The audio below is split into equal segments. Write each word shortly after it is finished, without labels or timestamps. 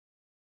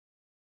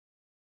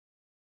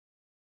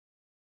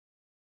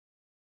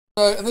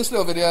So in this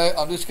little video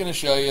I'm just going to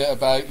show you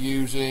about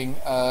using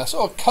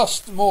sort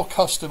of more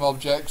custom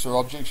objects or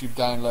objects you've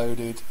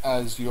downloaded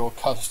as your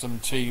custom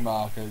T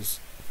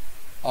markers.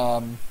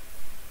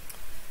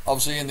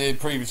 Obviously in the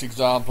previous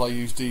example I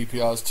used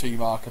DPR's T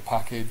marker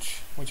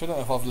package, which I don't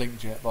know if I've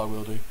linked yet, but I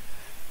will do.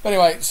 But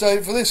anyway,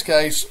 so for this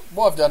case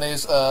what I've done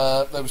is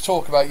there was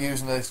talk about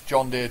using this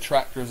John Deere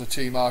tractor as a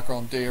T marker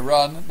on Deere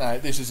Run. Now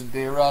this isn't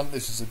Deere Run,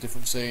 this is a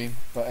different scene,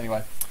 but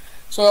anyway.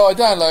 So I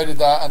downloaded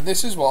that and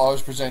this is what I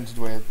was presented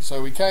with.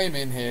 So we came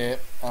in here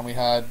and we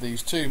had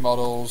these two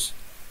models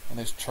and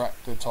this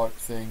tractor type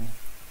thing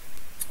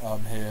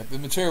here. The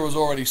material was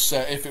already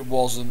set. If it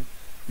wasn't,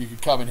 you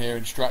could come in here,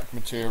 extract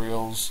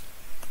materials,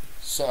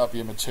 set up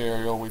your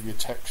material with your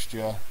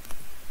texture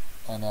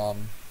and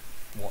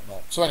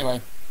whatnot. So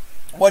anyway,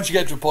 once you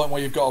get to a point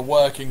where you've got a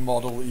working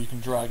model that you can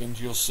drag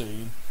into your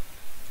scene,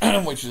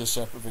 which is a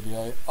separate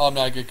video, I'm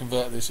now going to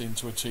convert this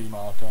into a T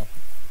marker.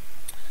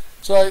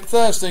 So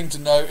first thing to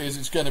note is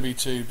it's going to be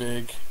too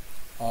big,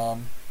 but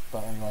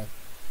anyway,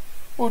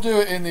 we'll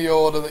do it in the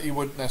order that you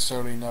wouldn't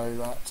necessarily know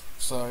that.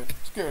 So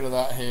let's get rid of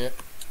that here.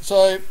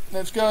 So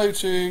let's go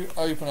to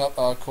open up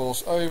our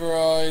course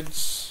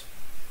overrides,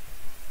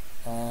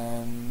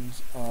 and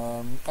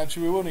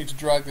actually we will need to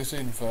drag this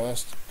in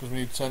first because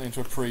we need to turn it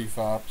into a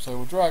prefab. So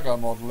we'll drag our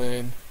model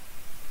in,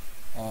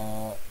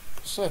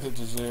 set it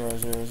to 0,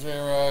 0,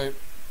 0,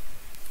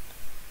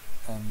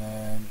 and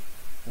then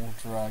we'll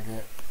drag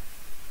it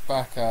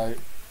back out.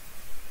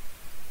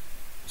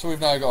 So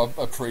we've now got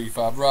a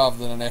prefab rather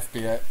than an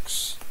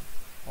FBX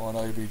or an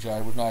OBJ.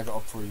 We've now got a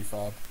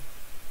prefab,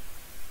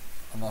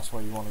 and that's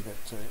where you want to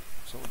get to.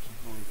 So we'll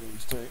just delete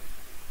these two.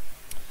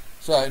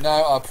 So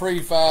now our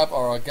prefab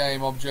or our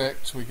game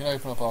object, we can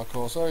open up our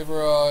course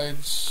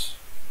overrides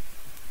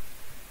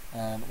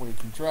and we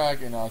can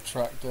drag in our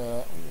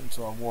tractor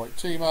into our white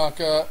T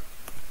marker,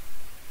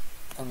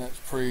 and let's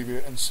preview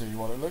it and see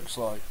what it looks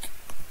like.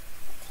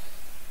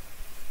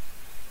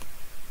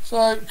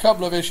 So, a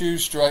couple of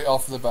issues straight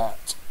off the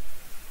bat.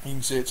 You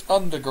can see it's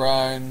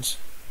underground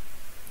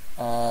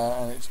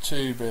and it's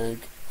too big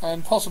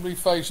and possibly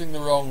facing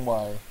the wrong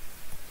way.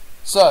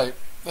 So,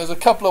 there's a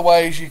couple of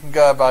ways you can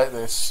go about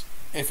this.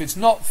 If it's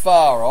not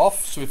far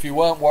off, so if you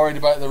weren't worried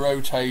about the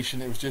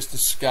rotation, it was just the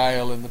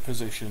scale and the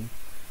position,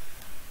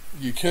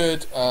 you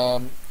could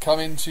come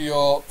into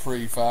your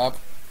prefab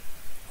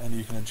and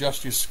you can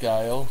adjust your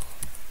scale.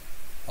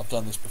 I've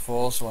done this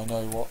before so I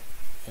know what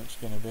it's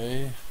going to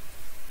be.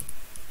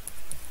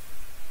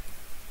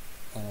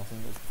 And I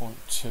think it's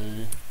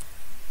 0.2.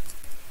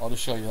 I'll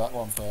just show you that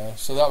one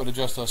first. So that would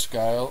adjust our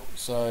scale.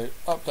 So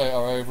update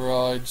our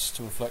overrides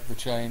to reflect the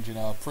change in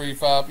our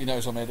prefab. You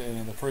notice I'm editing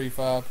in the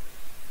prefab.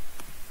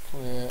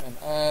 Clear and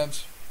add.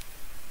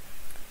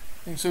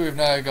 You can see we've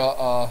now got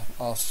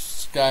our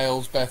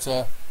scales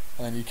better,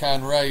 and then you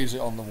can raise it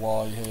on the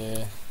Y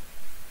here.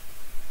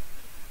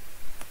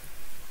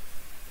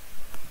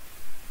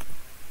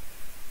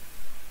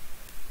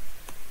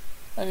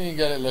 And you can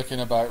get it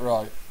looking about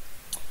right.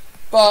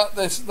 But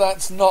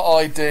that's not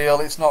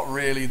ideal. It's not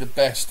really the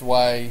best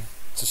way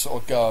to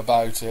sort of go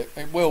about it.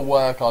 It will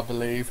work, I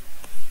believe,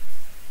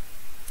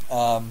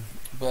 but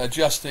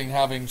adjusting,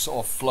 having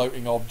sort of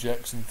floating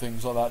objects and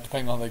things like that,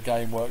 depending on how the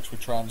game works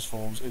with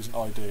transforms, isn't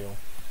ideal.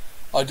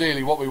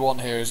 Ideally what we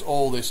want here is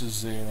all this is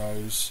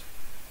zeros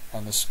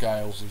and the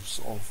scales of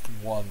sort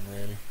of 1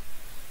 really.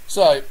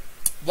 So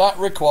that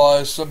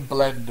requires some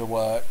blender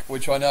work,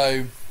 which I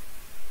know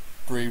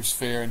breathes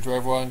fear into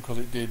everyone because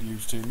it did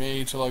used to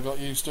me till I got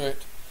used to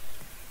it,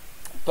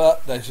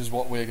 but this is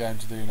what we're going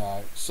to do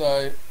now.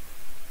 So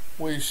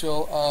we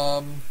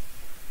shall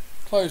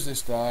close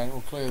this down,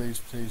 we'll clear these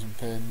T's and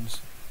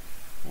pins,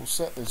 we'll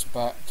set this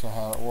back to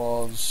how it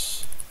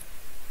was,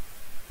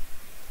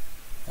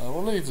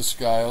 we'll leave the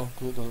scale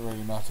because it doesn't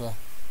really matter,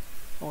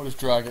 and we'll just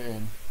drag it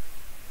in.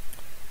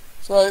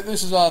 So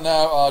this is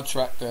now our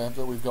tractor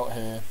that we've got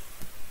here.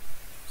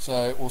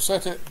 So we'll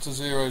set it to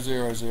 0,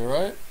 0,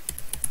 0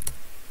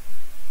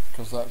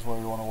 because that's where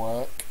we want to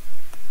work,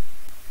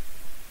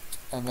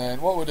 and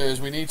then what we'll do is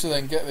we need to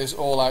then get this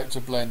all out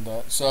to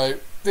Blender. So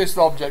this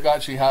object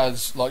actually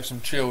has like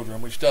some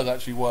children, which does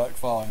actually work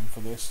fine for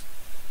this.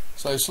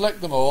 So select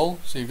them all,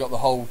 so you've got the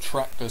whole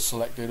tractor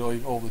selected, or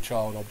all the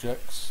child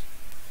objects.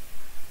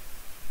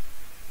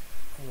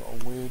 I've got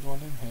a weird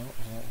one in here. What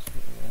was that? Let's get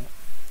rid of that.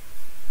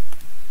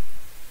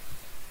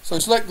 So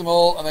select them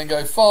all and then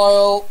go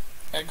File,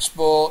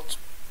 Export,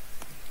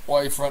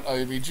 Wavefront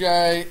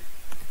OBJ,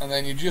 and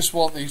then you just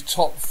want these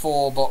top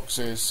 4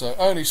 boxes, so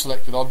only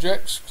selected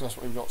objects, because that's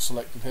what we've got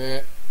selected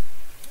here,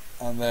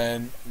 and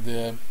then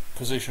the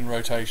position,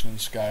 rotation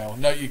and scale.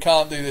 Note you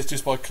can't do this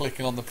just by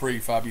clicking on the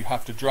prefab, you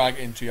have to drag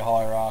it into your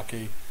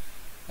hierarchy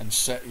and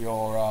set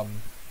your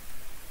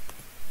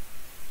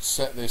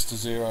set this to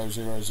 0,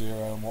 0,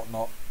 0 and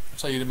whatnot,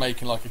 so you're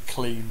making like a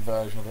clean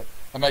version of it.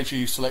 And make sure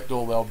you select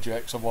all the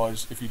objects,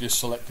 otherwise if you just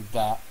selected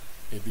that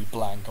it'd be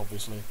blank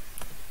obviously.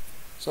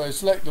 So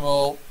select them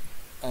all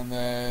and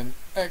then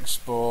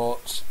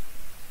export,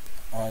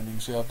 And you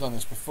can see I've done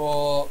this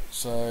before,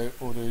 so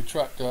we'll do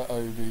tractor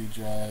obj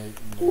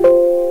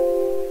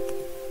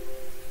new.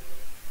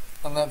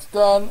 And that's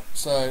done.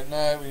 So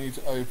now we need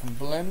to open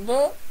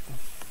Blender.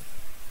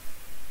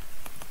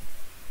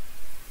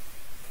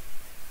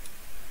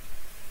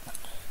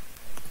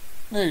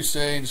 New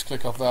scene, just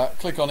click off that.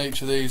 Click on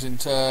each of these in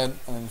turn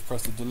and then just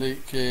press the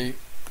delete key.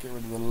 Get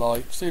rid of the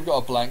light. So you've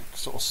got a blank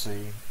sort of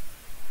scene.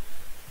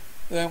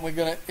 Then we're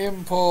going to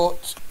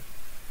import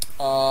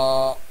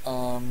our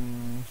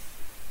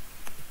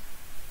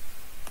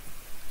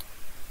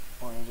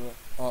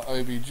our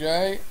OBJ.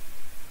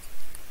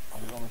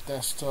 Put it on the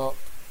desktop.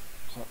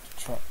 So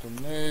that's tractor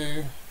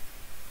new.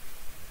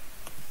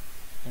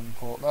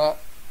 Import that.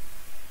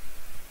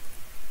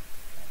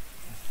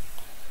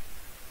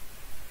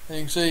 And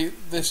you can see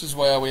this is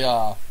where we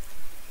are,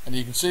 and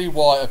you can see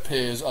why it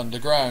appears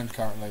underground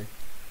currently.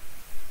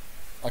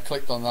 I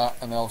clicked on that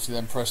and obviously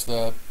then pressed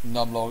the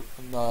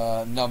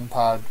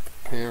numpad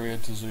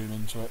period to zoom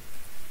into it,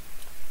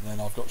 and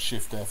then I've got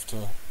Shift F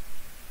to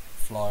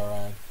fly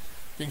around.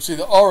 You can see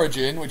the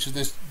origin, which is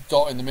this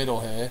dot in the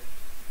middle here,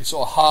 is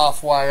sort of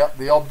halfway up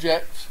the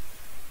object,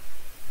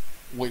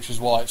 which is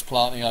why it's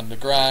planting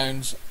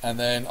underground. And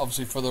then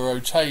obviously for the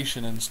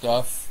rotation and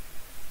stuff,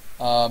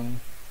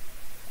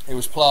 it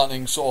was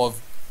planting sort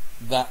of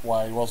that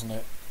way, wasn't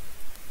it?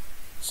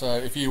 So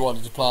if you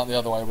wanted to plant the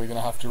other way, we're going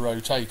to have to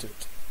rotate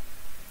it.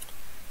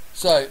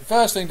 So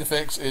first thing to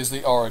fix is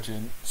the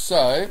origin.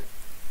 So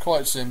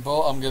quite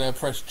simple, I'm going to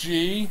press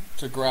G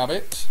to grab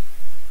it,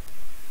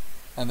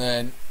 and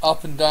then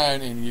up and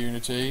down in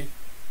Unity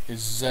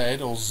is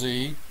Z or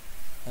Z,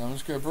 and I'm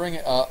just going to bring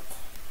it up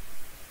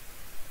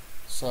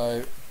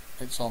so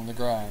it's on the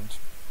ground.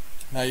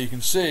 Now you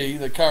can see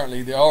that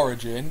currently the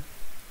origin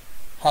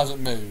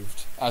hasn't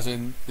moved, as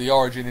in the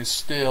origin is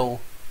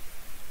still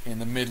in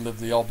the middle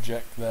of the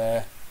object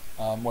there,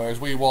 whereas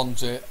we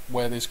want it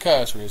where this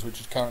cursor is,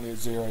 which is currently at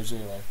 0,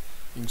 0.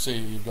 You can see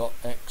you've got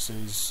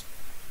X's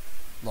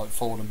like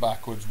forward and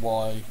backwards,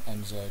 Y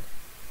and Z.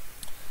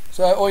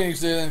 So all you need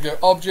to do then is go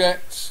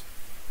Object,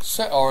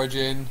 Set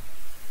Origin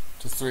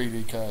to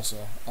 3D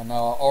Cursor, and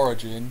now our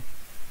origin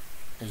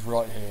is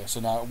right here, so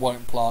now it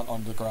won't plant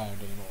on the ground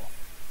anymore.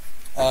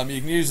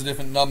 You can use the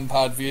different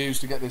numpad views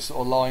to get this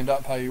sort of lined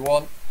up how you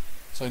want.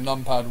 So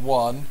numpad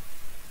 1,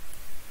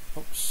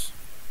 oops,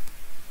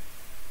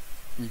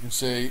 you can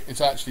see it's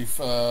actually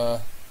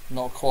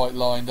not quite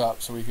lined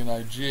up, so we can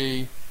go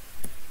G,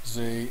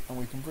 Z, and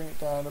we can bring it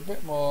down a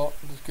bit more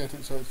and just get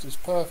it so it's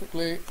just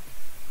perfectly.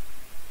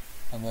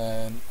 And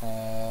then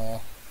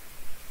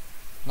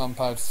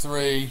numpad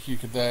 3 you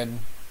could then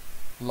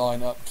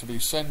line up to be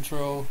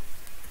central.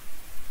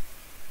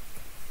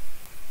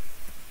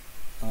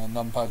 And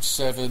numpad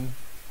 7,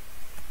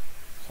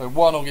 so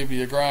 1 will give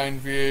you a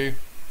ground view,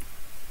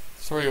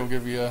 3 will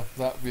give you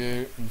that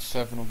view, and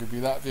 7 will give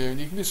you that view, and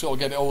you can just sort of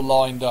get it all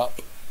lined up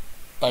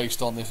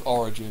based on this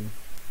origin,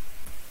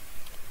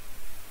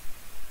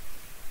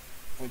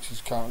 which is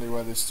currently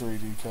where this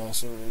 3D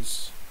cursor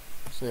is.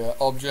 So yeah,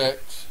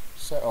 Object,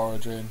 Set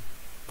Origin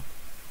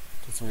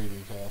to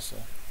 3D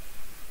cursor,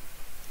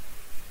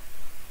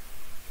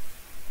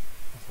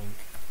 I think.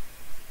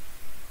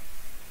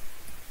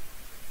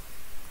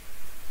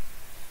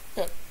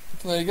 Yep,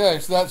 so there you go.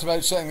 So that's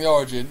about setting the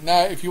origin.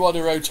 Now if you want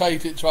to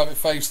rotate it to have it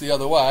face the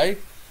other way,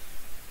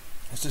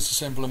 it's just a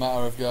simple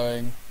matter of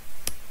going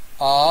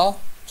R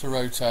to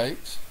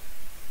rotate,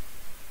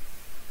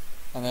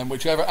 and then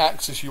whichever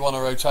axis you want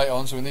to rotate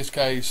on, so in this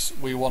case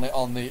we want it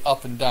on the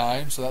up and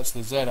down, so that's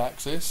the Z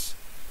axis,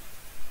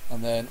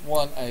 and then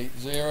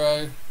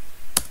 180,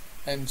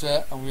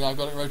 enter, and we've now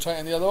got it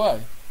rotating the other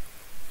way.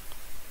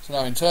 So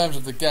now in terms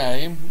of the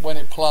game, when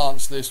it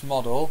plants this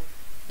model,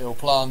 it will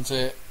plant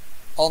it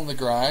on the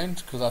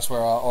ground because that's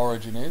where our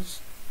origin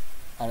is,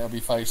 and it'll be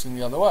facing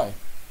the other way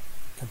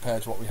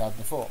compared to what we had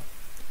before.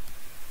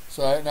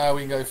 So now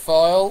we can go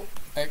File,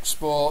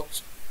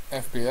 Export,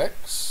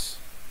 FBX,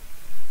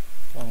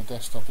 on the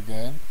desktop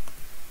again.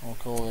 We'll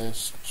call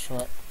this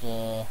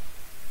Tractor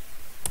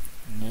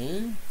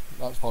New.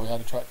 That's probably had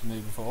a Tractor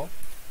New before.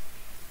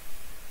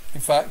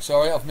 In fact,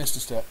 sorry, I've missed a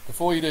step.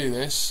 Before you do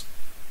this,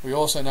 we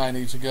also now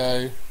need to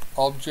go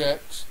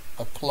Object,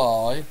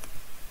 Apply,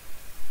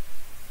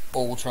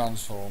 All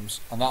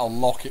Transforms, and that'll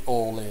lock it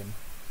all in.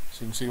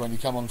 So you can see when you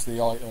come onto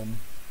the item,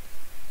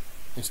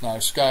 it's now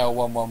scale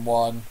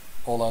 111,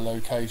 all our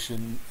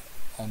location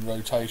and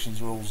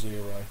rotations are all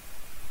 0.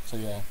 So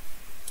yeah,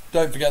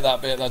 don't forget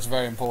that bit, that's a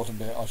very important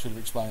bit. I should have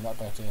explained that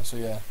better. So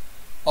yeah,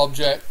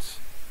 Object,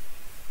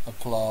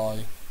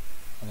 Apply,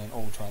 and then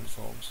All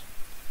Transforms.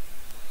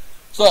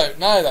 So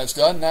now that's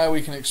done, now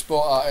we can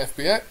export our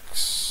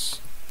FBX.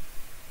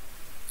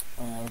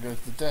 We'll go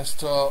to the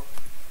desktop,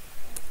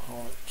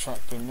 call it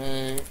Tractor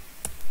New,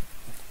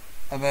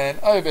 and then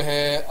over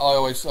here I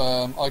always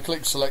I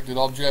click Selected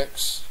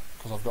Objects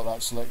because I've got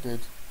that selected,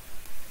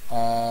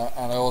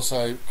 and I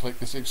also click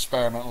this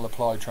Experimental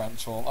Apply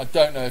Transform. I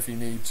don't know if you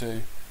need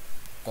to,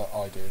 but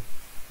I do.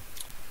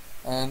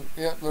 And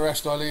yeah, the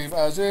rest I leave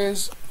as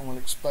is, and we'll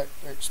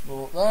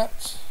export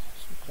that. So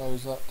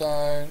close that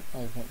down,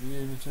 open up the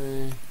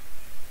Unity,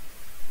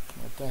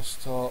 my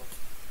desktop,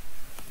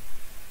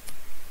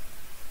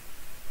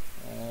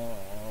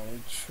 I'll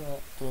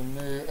extract the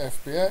new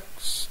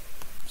FBX,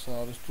 so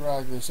I'll just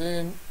drag this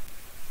in.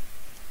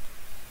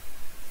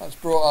 That's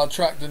brought our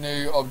track the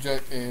new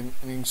object in,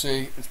 and you can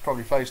see it's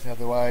probably facing the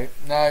other way.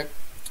 Now,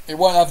 it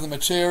won't have the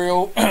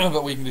material,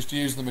 but we can just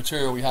use the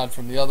material we had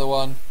from the other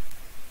one.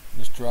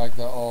 Just drag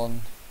that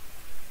on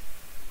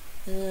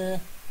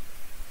here.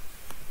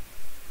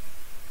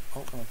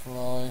 Open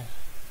apply. You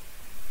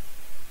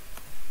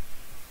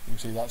can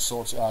see that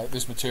sorts it out.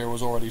 This material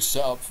was already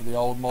set up for the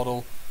old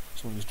model,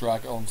 so we just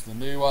drag it onto the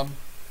new one.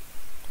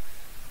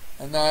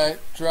 And now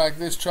drag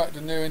this track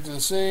to new into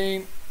the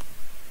scene.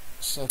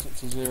 Set it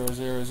to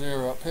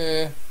 000 up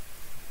here,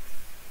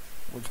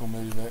 which will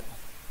move it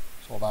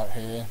sort of out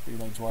here, but you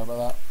don't need to worry about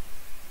that.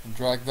 And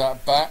drag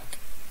that back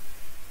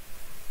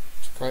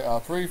to create our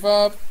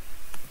prefab.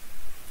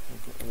 We'll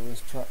get rid of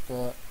this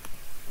tractor.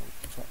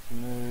 Tractor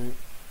new.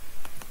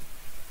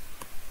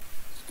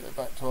 Let's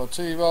go back to our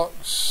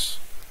T-box.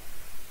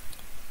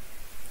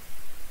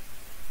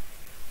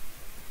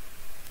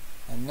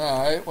 And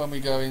now, when we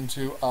go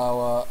into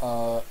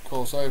our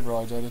course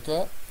overrides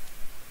editor,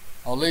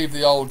 I'll leave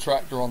the old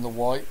tractor on the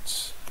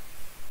white.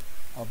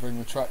 I'll bring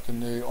the tractor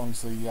new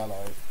onto the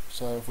yellow.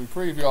 So if we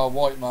preview our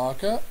white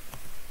marker,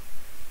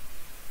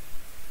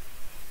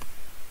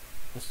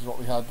 this is what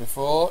we had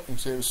before. You can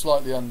see it was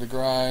slightly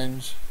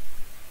underground,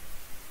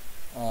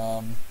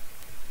 and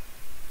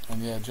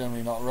yeah,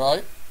 generally not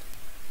right.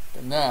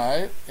 But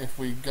now, if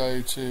we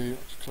go to,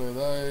 let's clear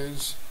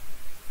those,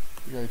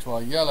 we go to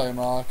our yellow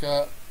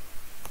marker,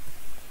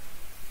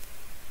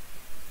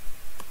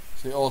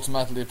 so it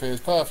automatically appears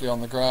perfectly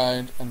on the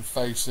ground and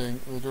facing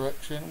the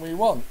direction we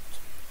want.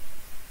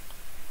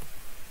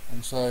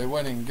 And so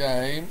when in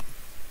game,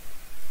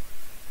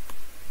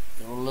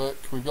 it will look,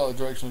 we've got the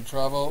direction of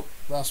travel,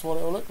 that's what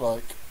it will look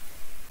like.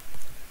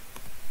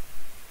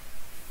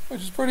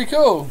 Which is pretty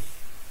cool.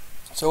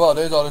 So what I'll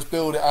do is I'll just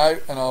build it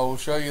out and I'll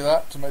show you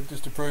that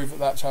just to prove that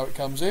that's how it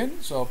comes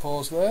in. So I'll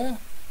pause there.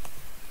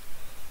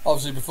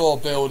 Obviously before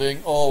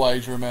building,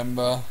 always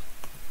remember,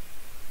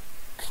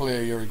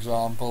 clear your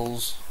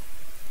examples,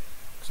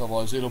 because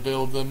otherwise it'll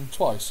build them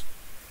twice.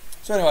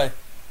 So anyway,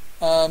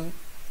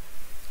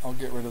 I'll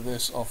get rid of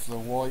this off the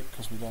white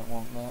because we don't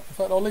want that. In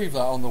fact, I'll leave that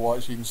on the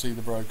white so you can see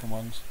the broken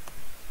ones.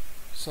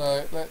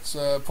 So let's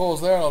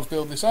pause there and I'll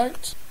build this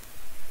out.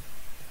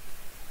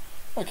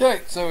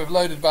 Okay, so we've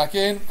loaded back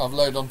in. I've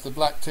loaded onto the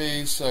black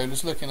tees. So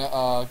just looking at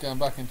our, going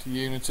back into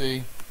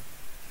Unity,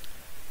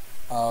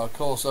 our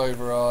course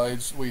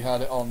overrides, we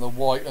had it on the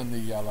white and the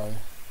yellow.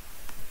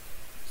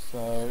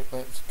 So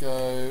let's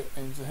go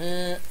into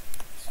here.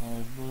 So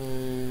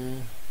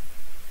blue.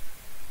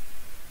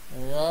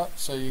 There we are.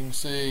 So you can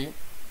see,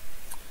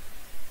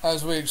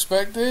 as we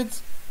expected,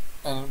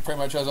 and pretty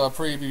much as our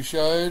preview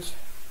showed,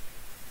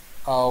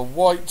 our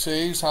white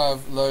tees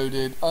have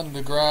loaded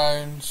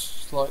underground,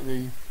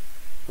 slightly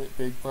a bit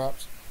big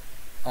perhaps,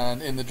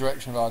 and in the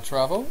direction of our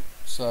travel.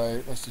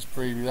 So let's just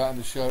preview that and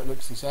just show it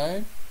looks the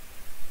same.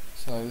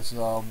 So this is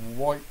our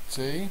white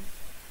tee.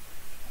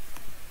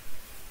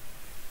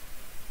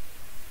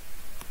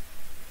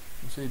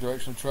 You see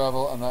direction of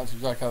travel, and that's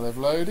exactly how they've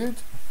loaded.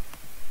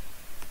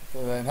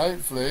 So then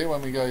hopefully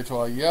when we go to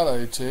our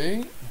yellow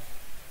tee,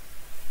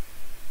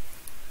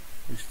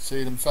 we should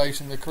see them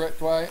facing the correct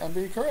way and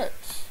be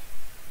correct.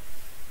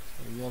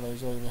 So the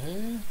yellow's over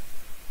here.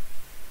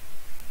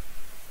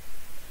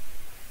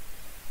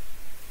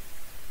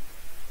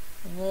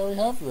 And there we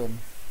have them.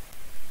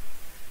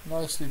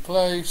 Nicely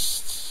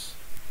placed,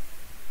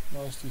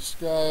 nicely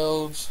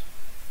scaled,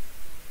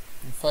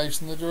 and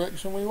facing the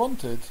direction we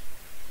wanted.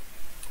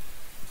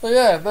 So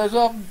yeah, there's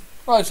like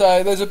I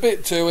say, there's a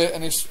bit to it,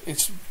 and it's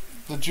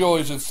the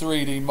joys of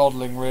 3D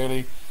modelling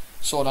really,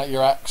 sorting out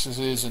your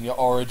axes and your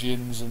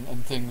origins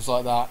and things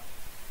like that.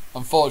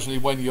 Unfortunately,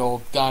 when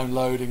you're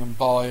downloading and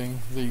buying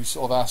these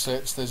sort of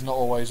assets, there's not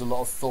always a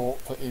lot of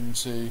thought put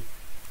into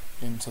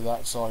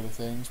that side of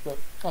things, but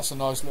that's a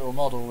nice little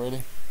model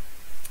really.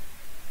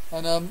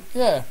 And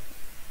yeah,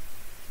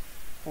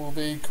 will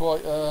be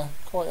quite a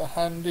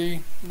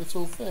handy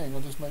little thing.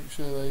 I'll just make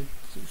sure they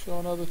show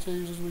on other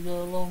tees as we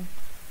go along.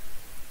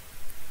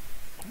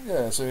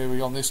 Yeah, so here we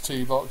go on this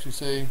tee box,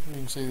 you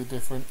can see the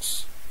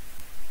difference.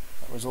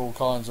 That was all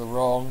kinds of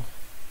wrong,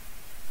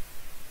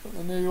 but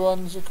the new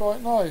ones are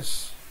quite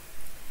nice.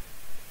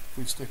 If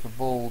we stick a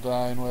ball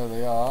down where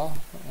they are,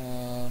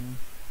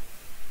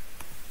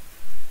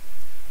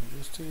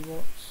 this tee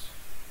box.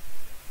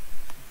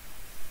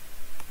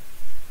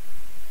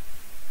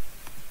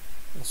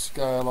 The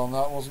scale on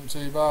that wasn't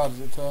too bad as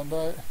it turned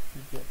out.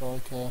 You get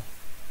like a,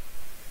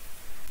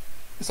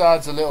 this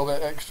adds a little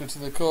bit extra to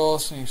the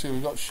course, and you can see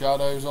we've got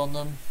shadows on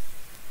them.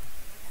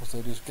 Of course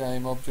they're just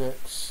game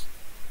objects.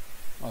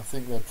 I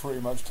think they're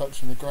pretty much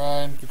touching the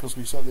ground because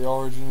we set the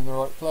origin in the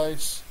right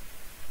place.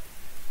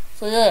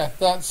 So yeah,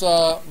 that's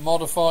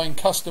modifying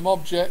custom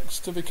objects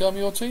to become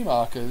your tee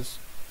markers.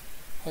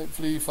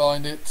 Hopefully you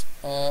find it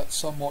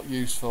somewhat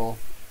useful.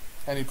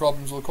 Any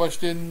problems or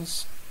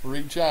questions,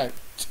 reach out.